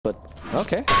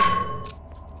Okay.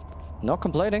 Not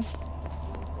complaining.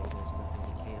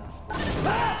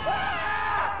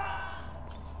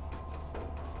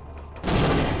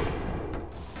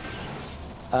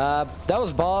 That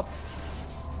was Bob.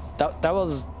 That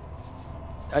was...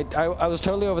 I was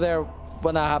totally over there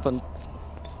when that happened.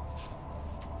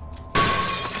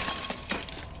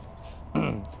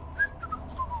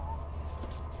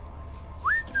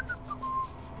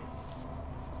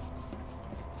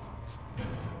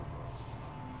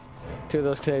 Two of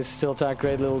those cases still attack,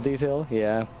 great little detail.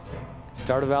 Yeah.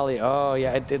 Stardew Valley. Oh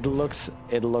yeah, it looks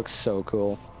so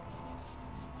cool.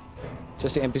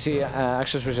 Just the NPC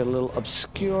actions which are a little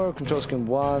obscure. Control scheme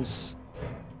once.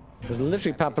 It's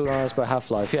literally popularized by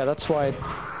Half-Life. Yeah, that's why it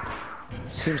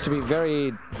seems to be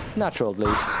very natural, at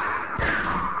least.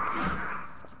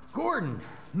 Gordon,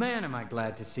 man, am I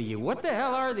glad to see you. What the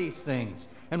hell are these things?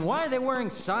 And why are they wearing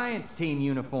science team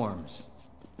uniforms?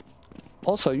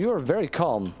 Also, you are very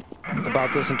calm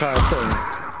about this entire thing.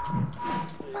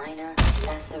 Minor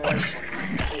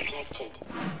lacerations detected.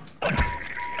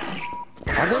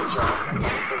 Are they?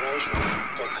 Lacerations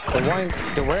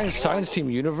detected. They're wearing science team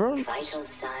uniforms? Vital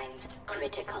signs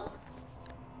critical.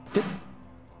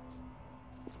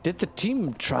 Did the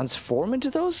team transform into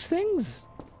those things?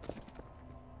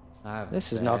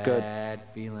 This is not good. Bad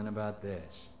feeling about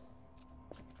this.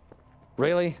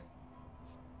 Really?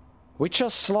 We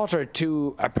just slaughtered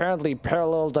two apparently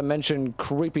parallel dimension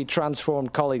creepy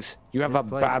transformed colleagues. You have a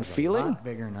bad feeling? A lot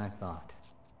bigger than I thought.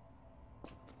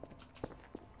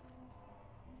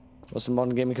 Most of the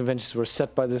modern gaming conventions were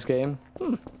set by this game.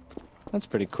 That's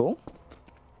pretty cool.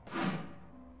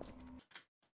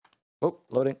 Oh,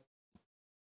 loading.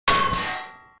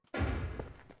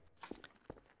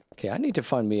 Okay, I need to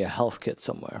find me a health kit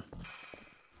somewhere.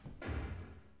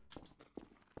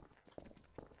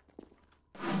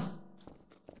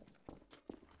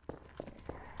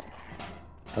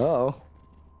 Uh-oh.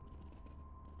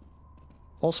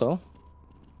 Also.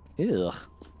 Ugh.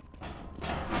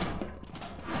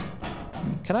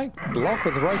 Can I block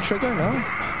with the right trigger? No?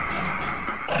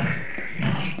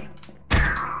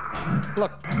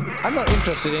 Look, I'm not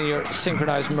interested in your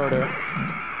synchronized murder.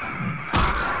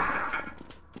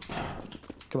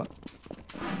 Come on.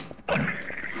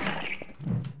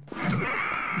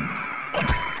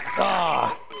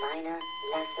 Ah!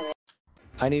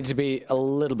 I need to be a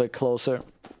little bit closer.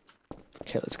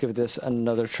 Okay, let's give this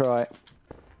another try.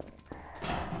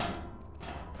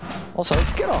 Also,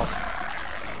 get off!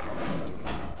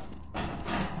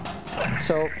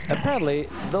 So, apparently,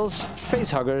 those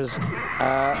facehuggers,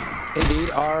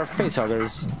 indeed, are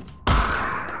facehuggers.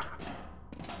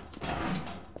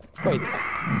 Wait.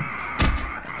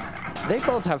 They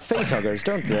both have facehuggers,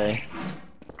 don't they?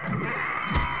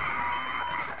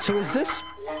 So is this...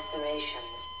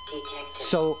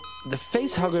 So, the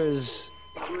facehuggers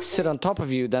sit on top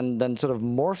of you, then sort of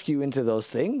morph you into those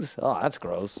things? Oh, that's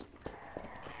gross.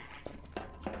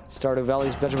 Stardew Valley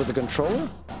is better with the controller?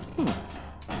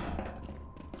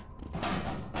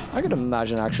 I could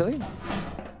imagine, actually.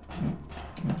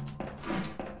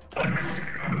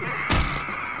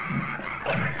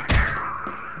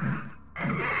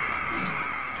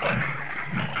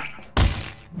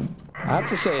 I have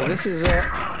to say, this is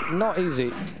not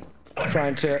easy.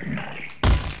 Trying to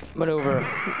maneuver.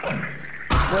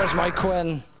 Where's my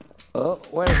Quen? Oh,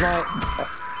 where's my...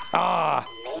 Ah!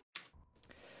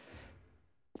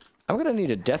 I'm gonna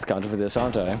need a death counter for this,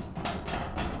 aren't I?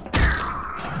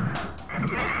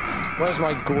 Where's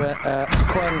my Quen?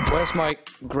 Where's my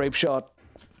grape shot?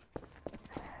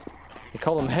 They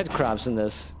call them head crabs in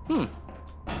this. You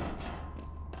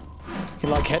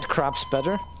like head crabs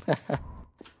better?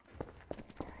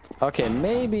 Okay,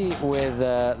 maybe with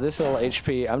this little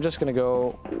HP, I'm just gonna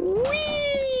go...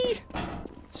 Whee!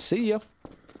 See ya.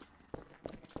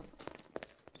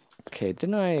 Okay,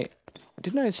 didn't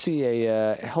I see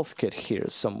a health kit here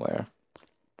somewhere?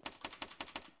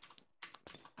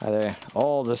 Hi there.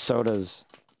 All the sodas.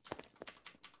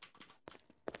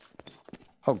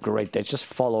 Oh great, they just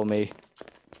follow me.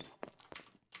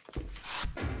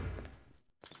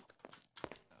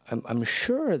 I'm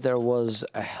sure there was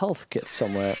a health kit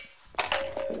somewhere.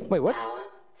 Wait, what? Power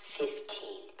 15%.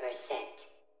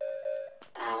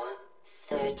 Power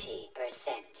 30%.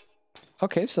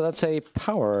 Okay, so that's a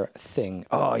power thing.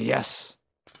 Oh, yes.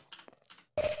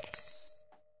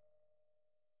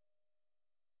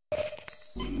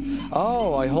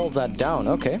 Oh, I hold that down.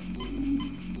 Okay.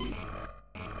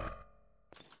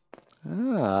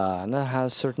 Ah, and that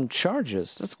has certain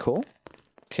charges. That's cool.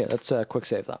 Okay, let's quick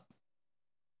save that.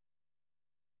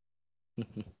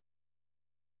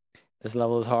 This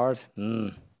level is hard.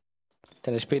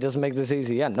 10 HP doesn't make this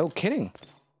easy. Yeah, no kidding.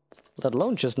 Let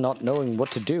alone just not knowing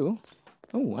what to do.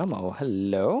 Oh, ammo.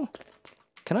 Hello.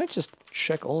 Can I just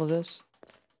check all of this?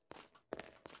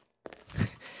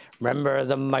 Remember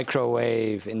the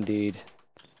microwave, indeed.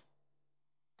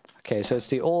 Okay, so it's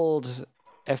the old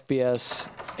FPS,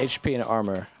 HP, and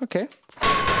armor. Okay.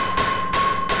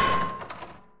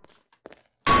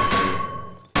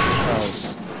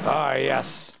 Ah,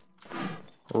 yes.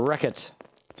 Wreck it.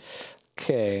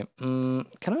 Okay. Can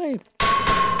I?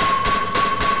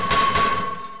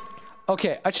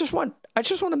 Okay. I just want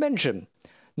to mention,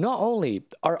 not only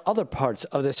are other parts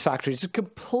of this factory just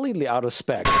completely out of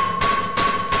spec.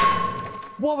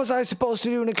 What was I supposed to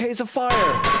do in a case of fire?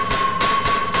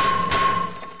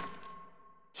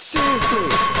 Seriously.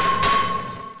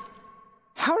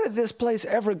 How did this place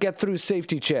ever get through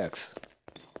safety checks?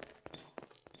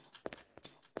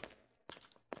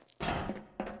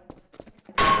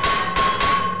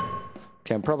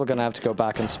 Okay, I'm probably gonna have to go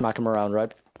back and smack him around,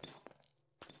 right?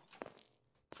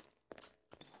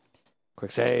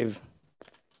 Quick save.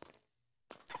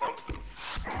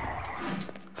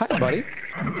 Hi, buddy.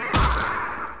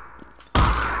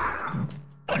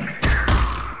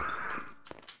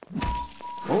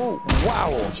 Oh, wow.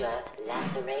 Major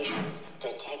lacerations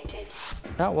detected.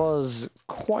 That was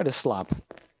quite a slap.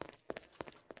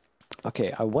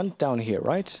 Okay, I went down here,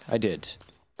 right? I did.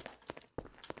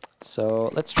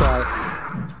 So, let's try.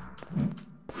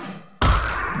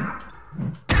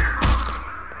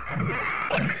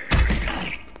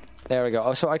 There we go.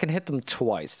 Oh, so I can hit them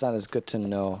twice. That is good to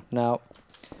know. Now,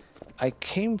 I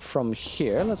came from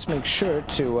here. Let's make sure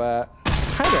to,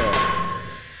 hi there.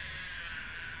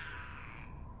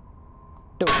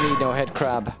 Don't need no head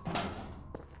crab.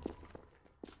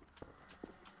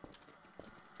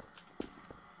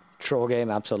 Troll game,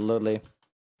 absolutely.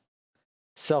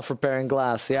 Self-repairing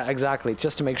glass. Yeah, exactly.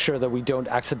 Just to make sure that we don't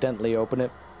accidentally open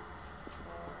it.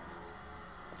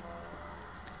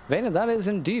 Vena, that is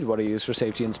indeed what I use for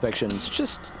safety inspections.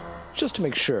 Just to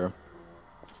make sure.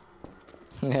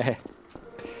 And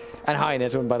hi,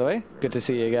 Nitwin, by the way. Good to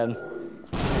see you again.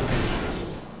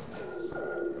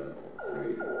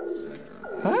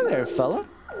 Hi there, fella.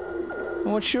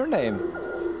 What's your name?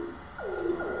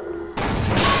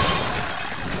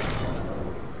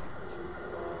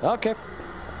 Okay.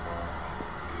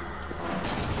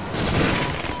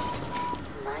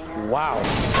 Wow.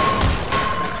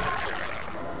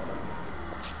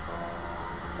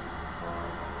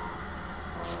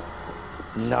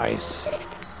 Nice.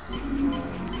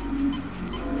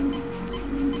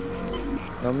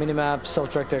 No minimap,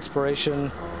 self-directed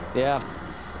exploration. Yeah.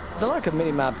 The lack of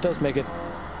minimap does make it...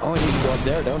 Oh, I need to go up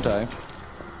there, don't I?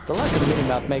 The lack of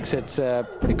minimap makes it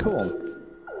pretty cool.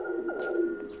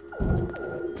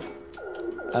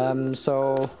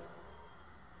 So...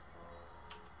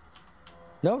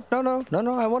 No,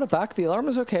 I want it back. The alarm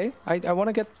is okay. I want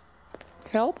to get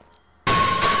help.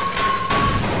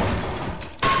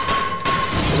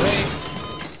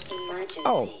 Emergency.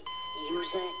 Oh.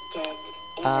 User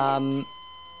dead.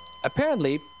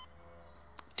 Apparently,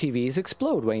 TVs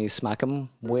explode when you smack them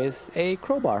with a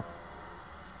crowbar.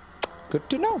 Good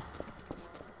to know.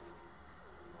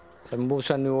 7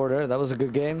 Wolfenstein New Order, that was a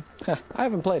good game. I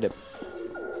haven't played it.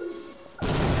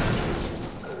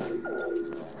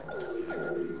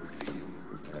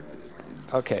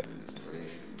 Okay.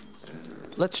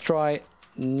 Let's try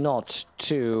not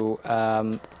to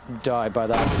die by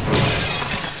that.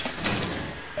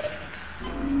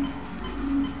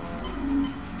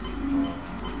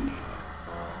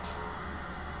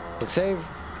 Quick save.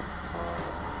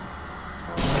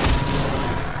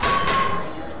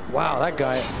 Wow, that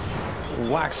guy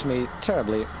whacks me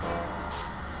terribly.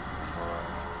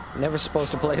 Never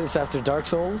supposed to play this after Dark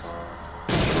Souls.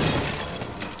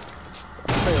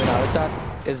 Wait a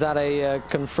minute, is that a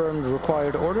confirmed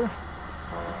required order?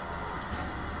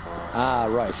 Ah,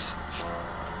 right.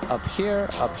 Up here,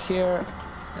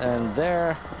 and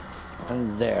there,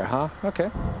 huh? Okay.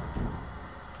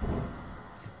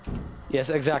 Yes,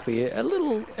 exactly. A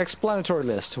little explanatory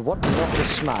list. What not to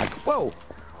smack. Whoa!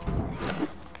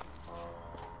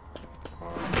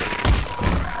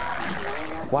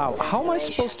 Wow, how am I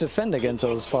supposed to defend against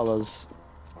those fellas?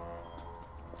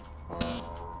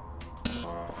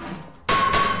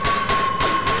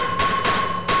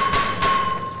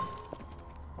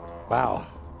 Wow.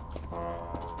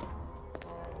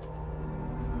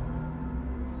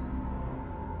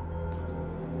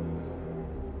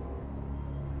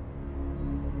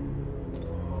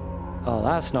 Oh,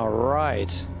 that's not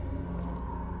right.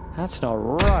 That's not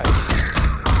right.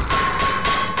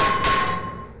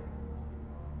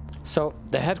 So,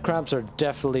 the head crabs are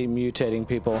definitely mutating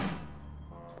people.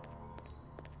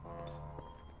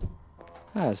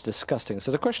 Ah, it's disgusting.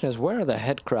 So the question is, where are the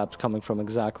head crabs coming from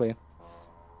exactly?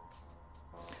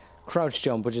 Crouch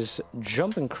jump, which is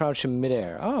jump and crouch in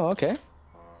midair. Oh, okay.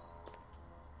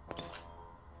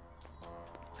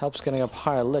 Helps getting up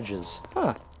higher ledges.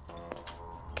 Huh.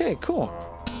 Okay, cool.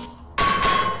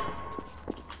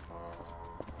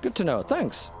 Good to know,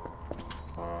 thanks.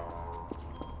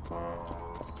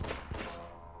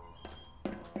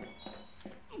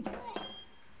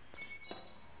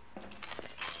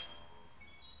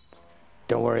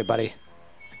 Don't worry, buddy.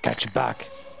 I got your back.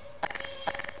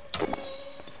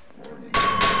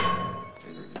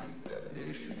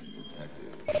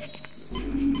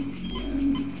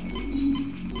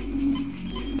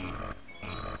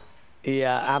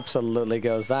 Yeah, absolutely,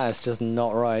 Ghost. That is just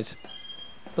not right.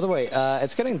 By the way,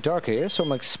 it's getting darker here, so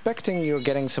I'm expecting you're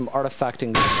getting some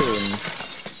artifacting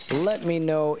soon. Let me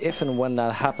know if and when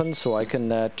that happens, so I can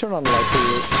turn on the light for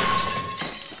you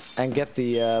and get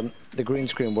the green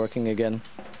screen working again.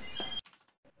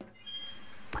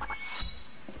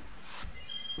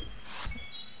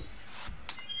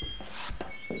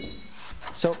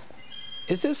 So,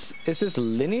 is this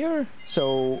linear?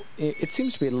 So it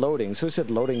seems to be loading. So is it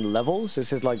loading levels?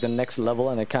 Is it like the next level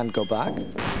and it can't go back?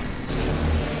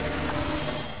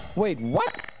 Wait,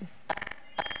 what?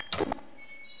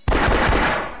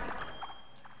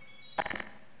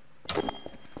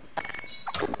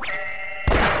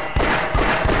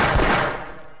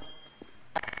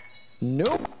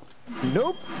 Nope.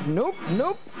 Nope. Nope.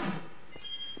 Nope.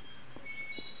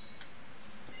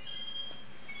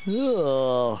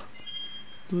 Ugh.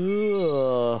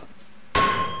 Ugh.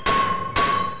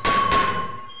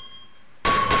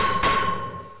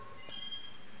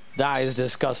 That is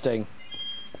disgusting.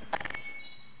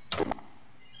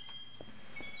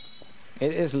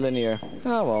 It is linear.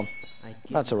 Oh well.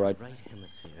 That's alright. Right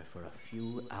hemisphere for a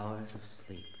few hours of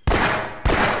sleep.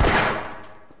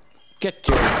 Get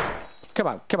you. Come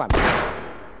on, come on.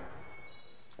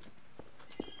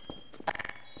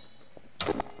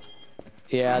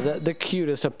 Yeah, the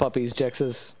cutest of puppies,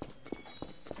 Jexes.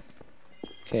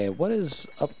 Okay, what is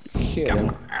up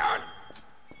here?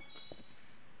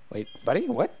 Wait, buddy,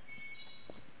 what?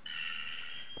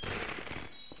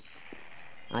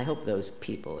 I hope those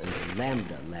people in the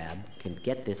Lambda lab can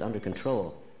get this under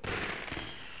control.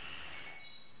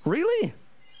 Really?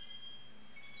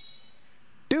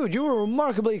 Dude, you were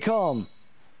remarkably calm.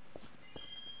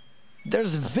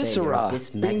 There's viscera This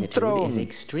being magnitude thrown. is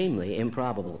extremely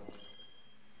improbable.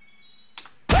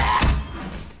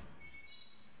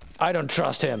 I don't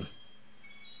trust him.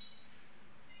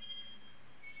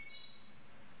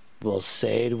 We'll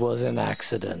say it was an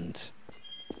accident.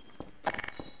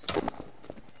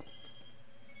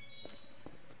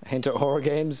 Hint at horror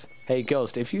games? Hey,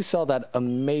 Ghost, if you saw that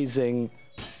amazing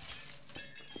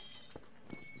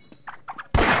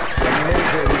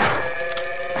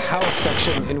house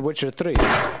section in Witcher 3.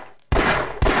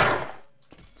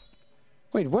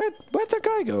 Wait, where'd that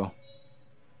guy go?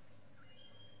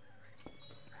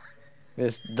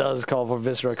 This does call for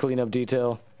viscera cleanup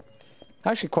detail.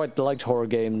 I actually quite liked horror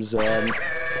games.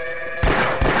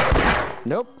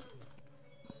 Nope.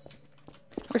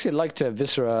 I actually liked not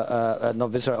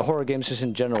viscera, horror games just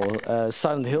in general.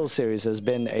 Silent Hill series has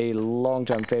been a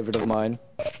long-time favorite of mine.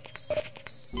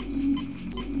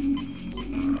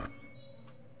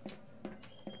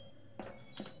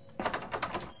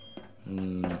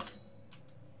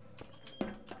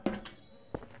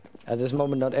 At this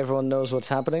moment, not everyone knows what's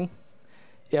happening.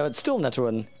 Yeah, but still,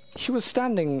 Netrun, he was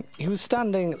standing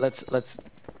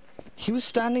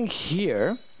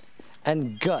here,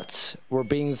 and guts were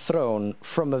being thrown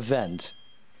from a vent.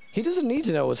 He doesn't need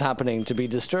to know what's happening to be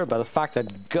disturbed by the fact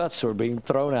that guts were being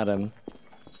thrown at him.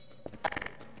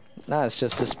 Nah, it's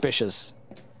just suspicious.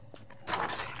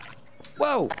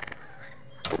 Whoa!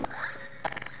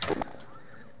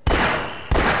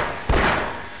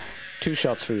 Two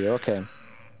shots for you, okay.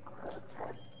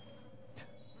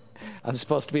 I'm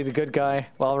supposed to be the good guy.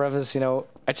 Well, Revis, you know,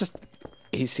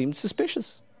 he seemed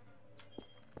suspicious.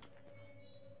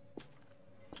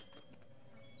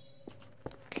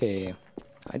 Okay.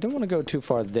 I don't want to go too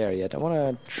far there yet. I want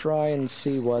to try and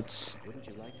see what's... Wouldn't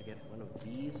you like to get one of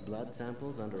these blood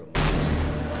samples under a...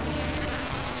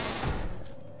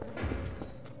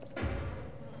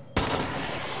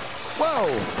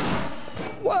 Whoa!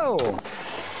 Whoa!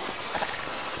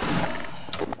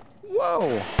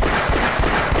 Whoa!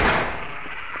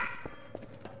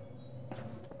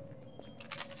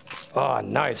 Oh,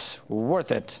 nice.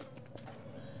 Worth it.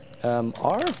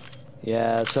 R?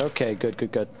 Yes, okay, good,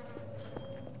 good, good.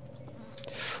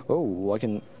 Oh, I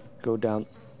can go down.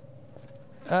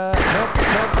 Nope, nope,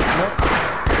 nope.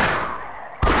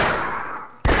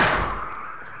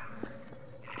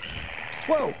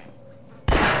 Whoa!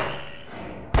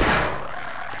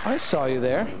 I saw you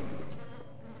there.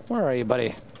 Where are you,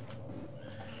 buddy?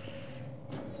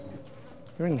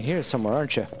 You're in here somewhere,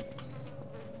 aren't you?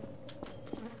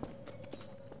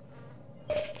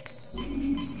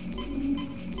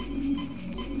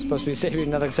 Supposed to be Savior,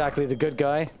 not exactly the good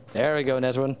guy. There we go,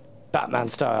 Neswin. Batman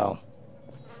style.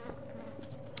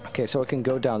 Okay, so I can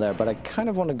go down there, but I kind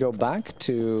of want to go back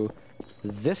to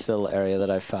this little area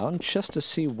that I found just to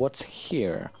see what's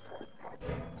here.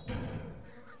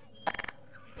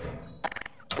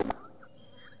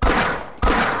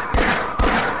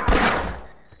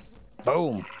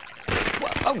 Boom.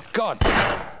 Oh, God.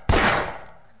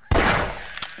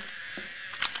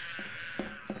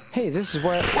 Hey, this is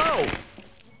where... Whoa!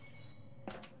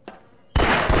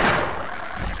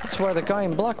 That's where the guy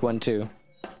in black went to.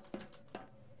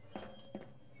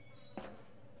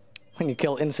 When you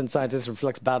kill innocent scientists, it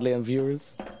reflects badly on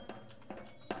viewers.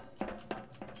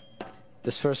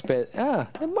 This first bit... Ah,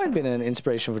 it might have been an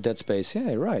inspiration for Dead Space.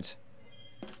 Yeah, right.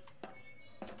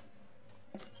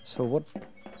 So what...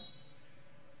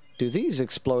 Do these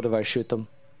explode if I shoot them?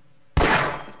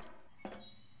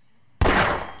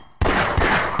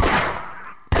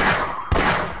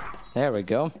 There we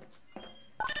go.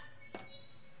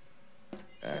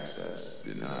 Access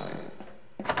denied.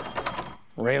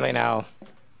 Really now?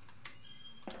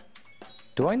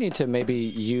 Do I need to maybe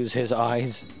use his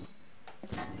eyes?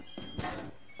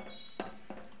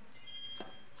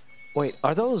 Wait,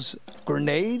 are those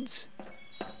grenades?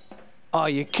 Are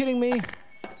you kidding me?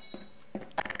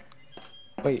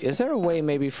 Wait, is there a way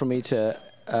maybe for me to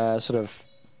sort of...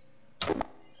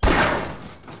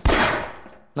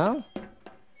 No?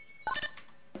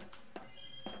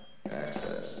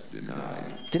 Access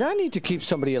denied. Did I need to keep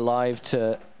somebody alive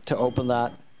to open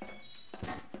that?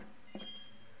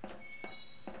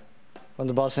 On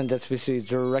the boss and Dead Space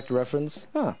direct reference?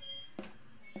 Huh.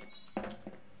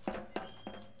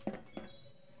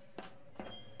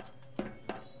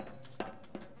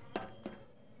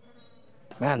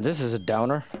 Man, this is a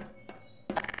downer.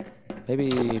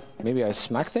 Maybe I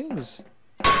smack things?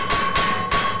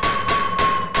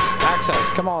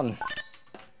 Access, come on.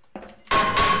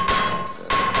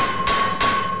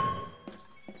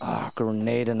 Ah,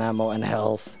 grenade and ammo and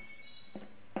health.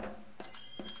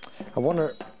 I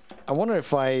wonder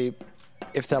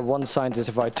if that one scientist,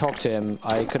 if I talked to him,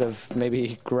 I could have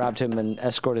maybe grabbed him and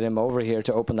escorted him over here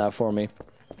to open that for me.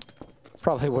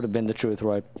 Probably would have been the truth,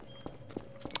 right?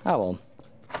 Ah, well.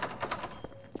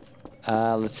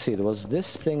 Let's see, there was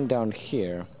this thing down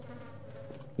here.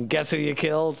 Guess who you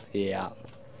killed? Yeah.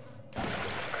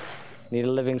 Need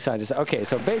a living scientist. Okay,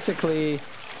 so basically,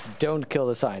 don't kill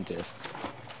the scientists.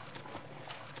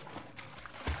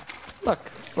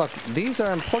 Look, these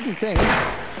are important things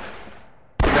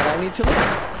that I need to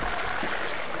learn.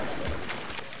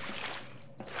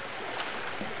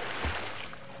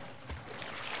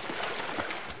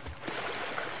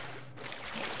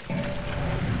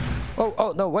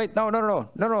 Oh, no, wait, no,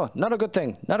 not a good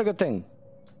thing, not a good thing.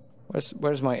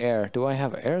 Where's my air? Do I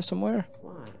have air somewhere?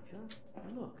 Why, just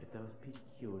look at those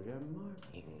peculiar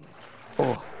markings.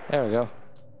 Oh, there we go.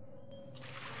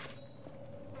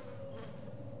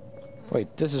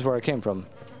 Wait, this is where I came from.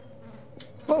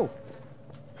 Whoa!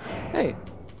 Hey!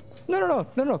 No,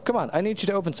 come on, I need you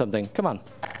to open something, come on.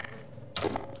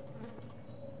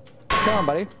 Come on,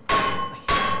 buddy.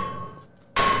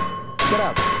 Get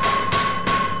up.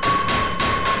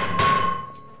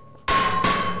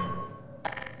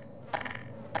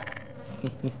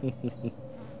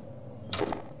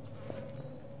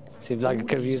 Seems like I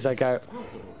could have used that guy.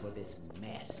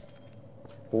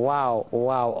 Wow,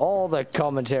 all the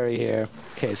commentary here.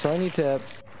 Okay, so I need to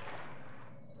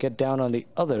get down on the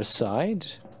other side.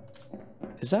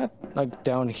 Is that like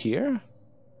down here?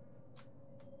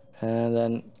 And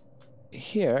then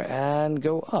here and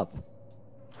go up.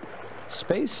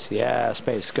 Space? Yeah,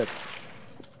 space, good.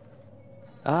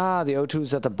 Ah, the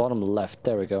O2's at the bottom left.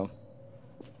 There we go.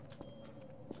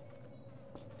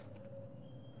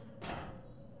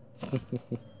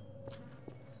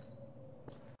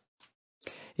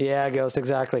 Yeah, Ghost,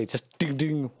 exactly. Just ding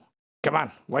ding. Come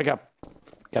on, wake up.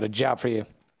 Got a job for you.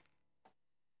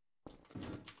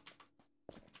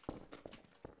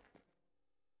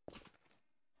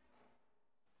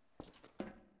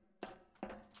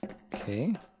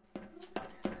 Okay.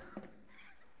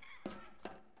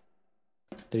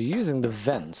 They're using the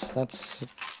vents. That's...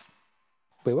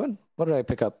 Wait, what? What did I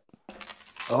pick up?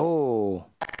 Oh.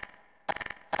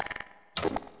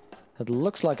 It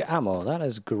looks like ammo. That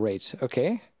is great.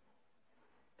 Okay.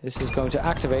 This is going to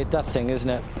activate that thing, isn't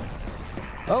it?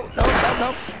 Oh,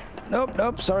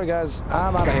 nope. Sorry, guys.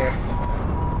 I'm out of here.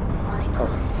 Oh.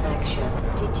 Fracture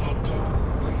detected.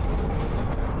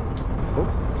 Oh.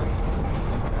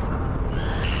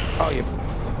 Oh, you.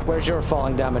 Where's your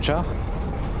falling damage, huh?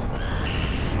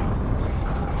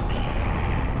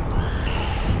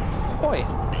 Oi!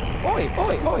 Oi!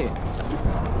 Oi! Oi!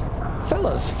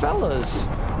 Fellas! Fellas!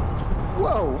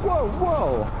 Whoa! Whoa!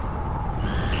 Whoa!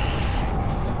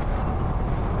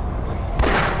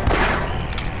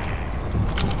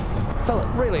 Fella,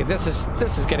 really, this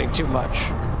is getting too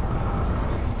much.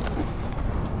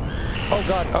 Oh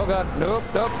god! Oh god! Nope!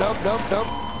 Nope! Nope! Nope! Nope!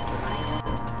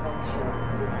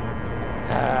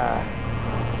 Ah.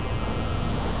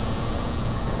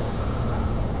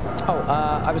 Oh,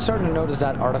 I was starting to notice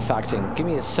that artifacting. Give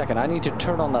me a second. I need to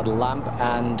turn on that lamp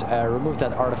and remove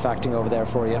that artifacting over there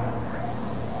for you.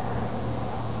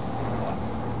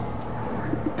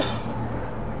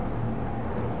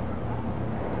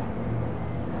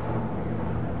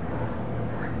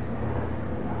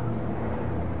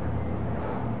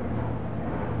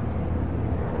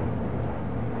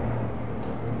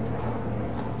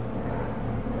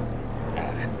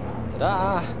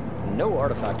 Ta-da! No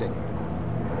artifacting.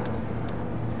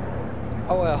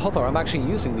 Oh, hold on, I'm actually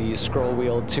using the scroll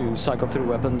wheel to cycle through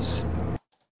weapons.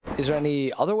 Is there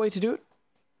any other way to do it?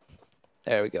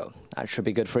 There we go. That should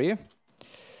be good for you.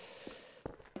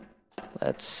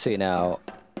 Let's see now.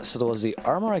 So there was the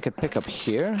armor I could pick up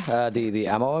here. The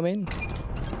ammo, I mean.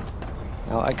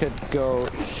 Now I could go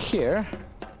here.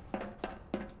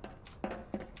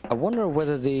 I wonder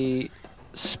whether the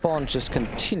spawn just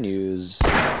continues.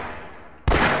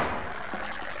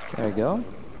 There we go.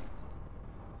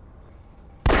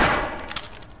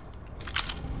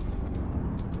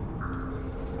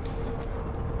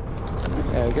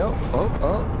 There we go. Oh,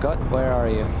 oh, God, where are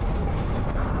you?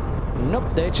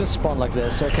 Nope, they just spawn like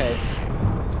this. Okay.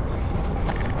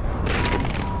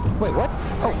 Wait, what?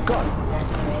 Oh, God.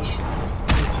 Lacerations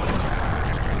detected.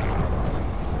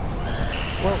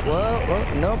 Whoa, whoa, whoa.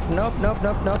 Nope, nope, nope,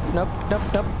 nope, nope, nope, nope,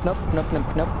 nope, nope, nope,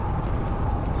 nope, nope.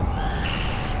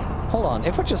 Hold on,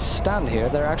 if I just stand here,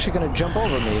 they're actually gonna jump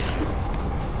over me.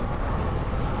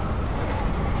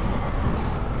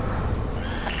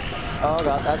 Oh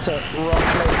god, that's a wrong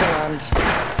place to land.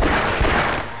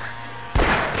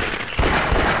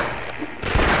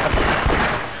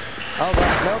 Oh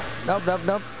god, nope, nope, nope,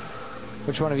 nope.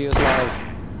 Which one of you is live?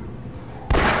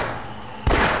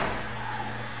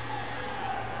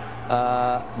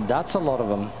 That's a lot of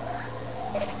them.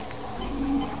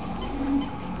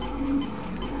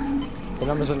 The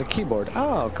numbers on the keyboard.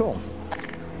 Oh, cool.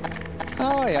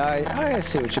 Oh yeah, I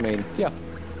see what you mean. Yeah.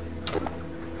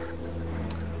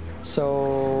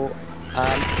 So, whoa,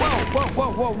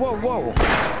 whoa, whoa, whoa, whoa, whoa.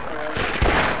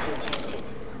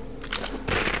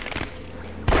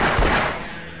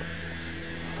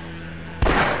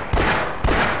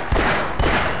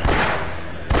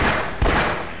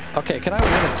 Okay, can I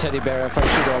win a teddy bear if I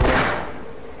shoot all of them?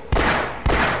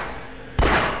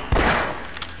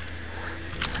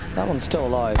 That one's still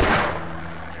alive.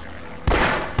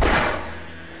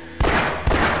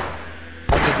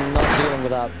 I'm just not dealing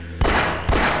with that.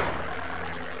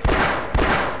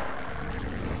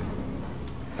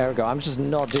 There we go. I'm just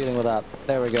not dealing with that.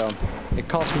 There we go. It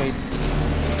cost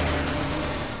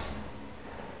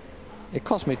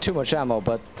me too much ammo,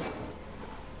 but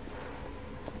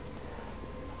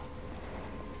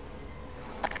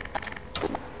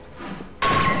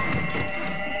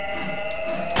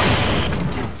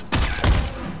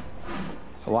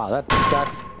wow,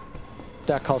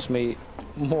 that cost me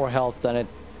more health than it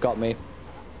got me.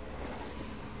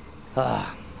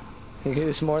 Ah. You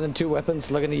use more than 2 weapons.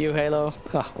 Looking at you, Halo.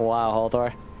 Oh, wow,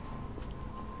 Halthor.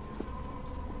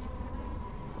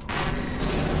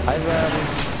 I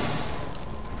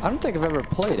don't think I've ever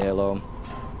played Halo.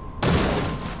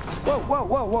 Whoa, whoa,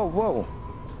 whoa, whoa, whoa.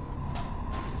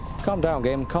 Calm down,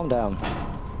 game. Calm down.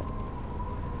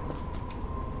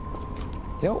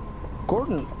 You know,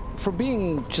 Gordon, for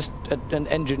being just an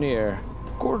engineer,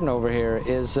 Gordon over here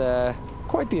is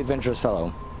quite the adventurous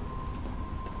fellow.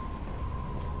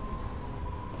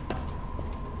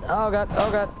 Oh god,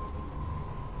 oh god.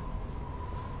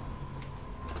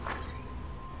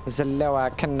 The lower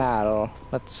canal.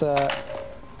 Let's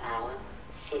Power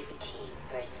 15%.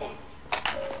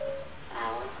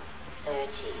 Power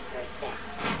 30%.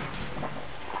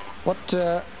 what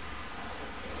oh,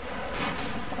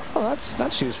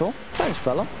 that's useful. Thanks,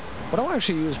 fella. What do I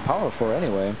actually use power for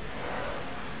anyway?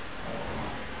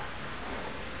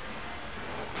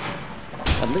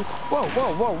 At least whoa,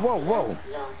 whoa, whoa, whoa, whoa.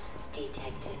 Loss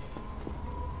detected.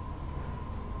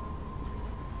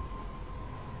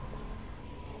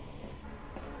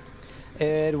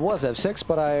 It was F6,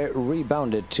 but I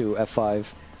rebounded to F5.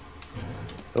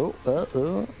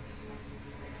 Oh.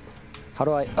 How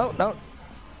do I... Oh, no.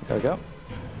 There we go.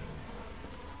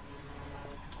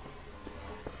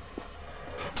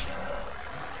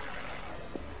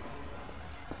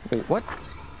 Wait, what?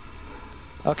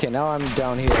 Okay, now I'm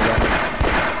down here then.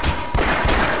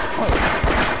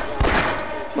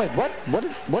 Wait, what?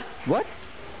 What?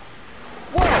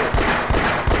 Whoa!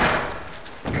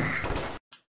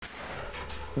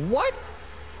 What?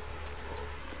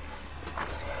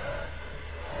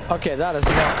 Okay, that is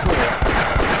not cool.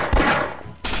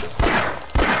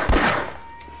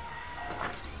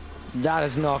 That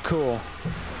is not cool.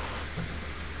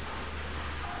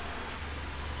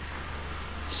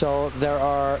 So there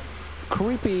are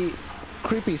creepy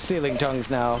ceiling tongues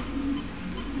now.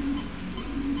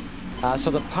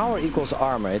 So the power equals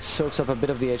armor. It soaks up a bit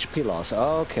of the HP loss.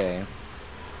 Okay.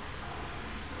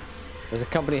 Does the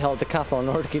company held decathlon in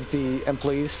order to keep the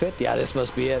employees fit? Yeah, this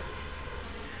must be it.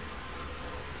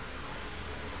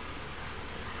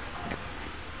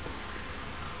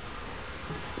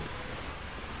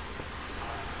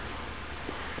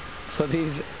 So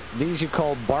these you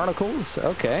call barnacles?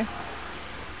 Okay.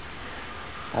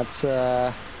 That's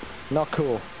not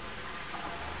cool.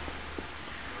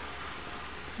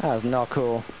 That's not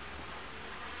cool.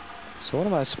 So what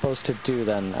am I supposed to do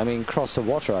then? I mean, cross the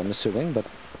water, I'm assuming, but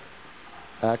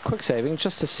quick saving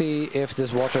just to see if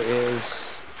this water is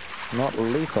not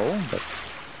lethal, but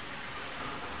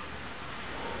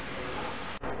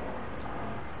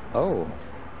oh,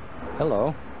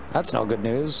 hello. That's not good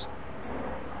news.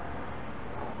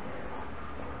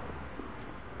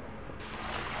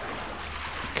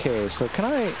 Okay, so can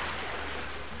I...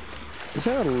 Is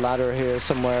there a ladder here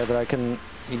somewhere that I can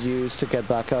use to get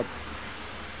back up?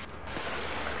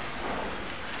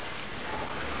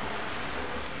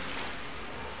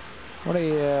 What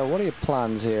are your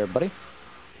plans here, buddy?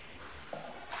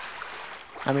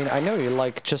 I mean, I know you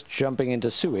like just jumping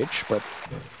into sewage, but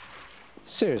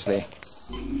seriously.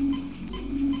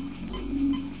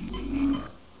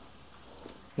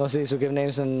 Most of these were given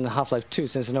names in Half-Life 2,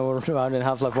 since no one around in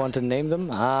Half-Life 1 to name them.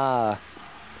 Ah,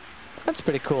 that's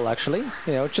pretty cool, actually.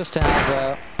 You know, just to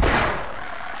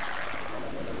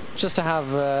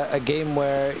have a game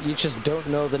where you just don't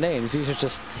know the names. These are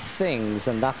just things,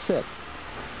 and that's it.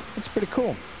 It's pretty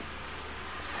cool.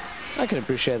 I can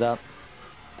appreciate that.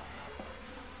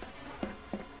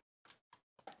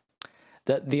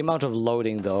 The amount of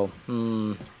loading, though.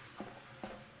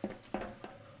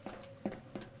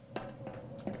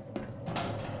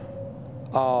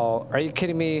 Oh, are you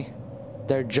kidding me?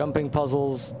 They're jumping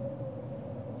puzzles.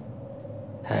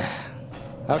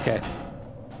 Okay.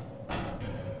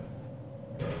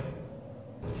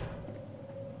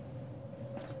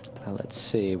 Now let's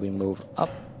see. We move up.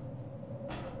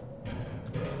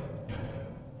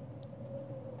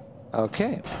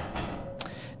 Okay.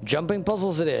 Jumping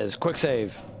puzzles it is. Quick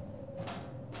save.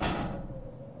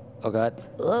 Oh god.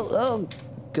 Oh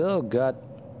god.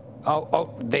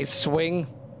 Oh, they swing.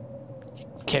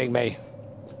 You're kidding me.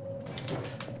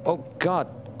 Oh god.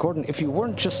 Gordon, if you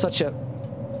weren't just such a...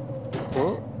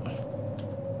 Oh.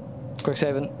 Quick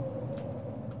saving.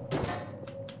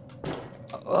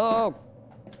 Oh.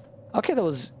 Okay, that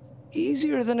was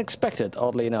easier than expected,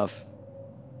 oddly enough.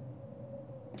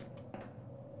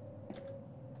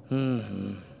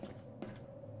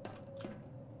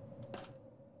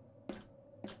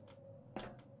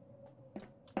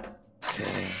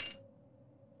 Okay.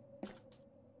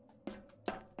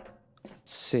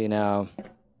 Let's see now.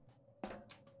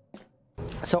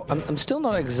 So I'm still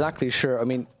not exactly sure. I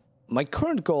mean, my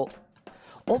current goal,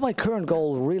 all my current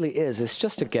goal really is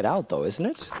just to get out, though, isn't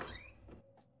it?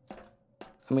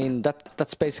 I mean,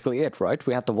 that's basically it, right?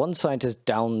 We had the one scientist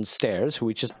downstairs who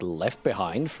we just left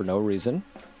behind for no reason,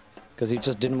 because he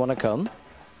just didn't want to come.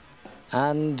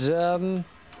 And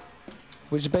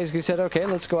we just basically said, okay,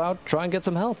 let's go out, try and get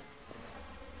some help.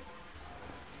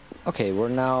 Okay, we're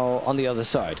now on the other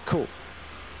side. Cool.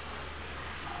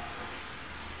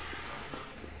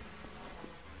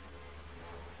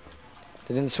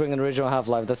 They didn't swing in original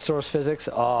Half-Life. That's source physics.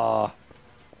 Ah.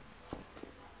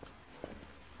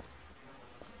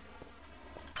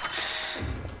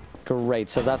 Great,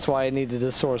 so that's why I needed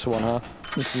the source one, huh?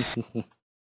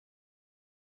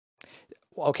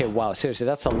 Okay, wow, seriously,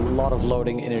 that's a lot of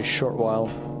loading in a short while.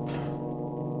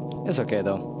 It's okay,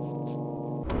 though.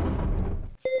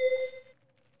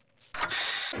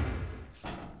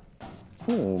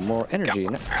 Ooh, more energy.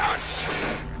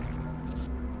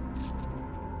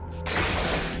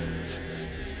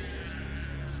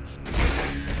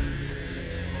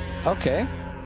 Okay.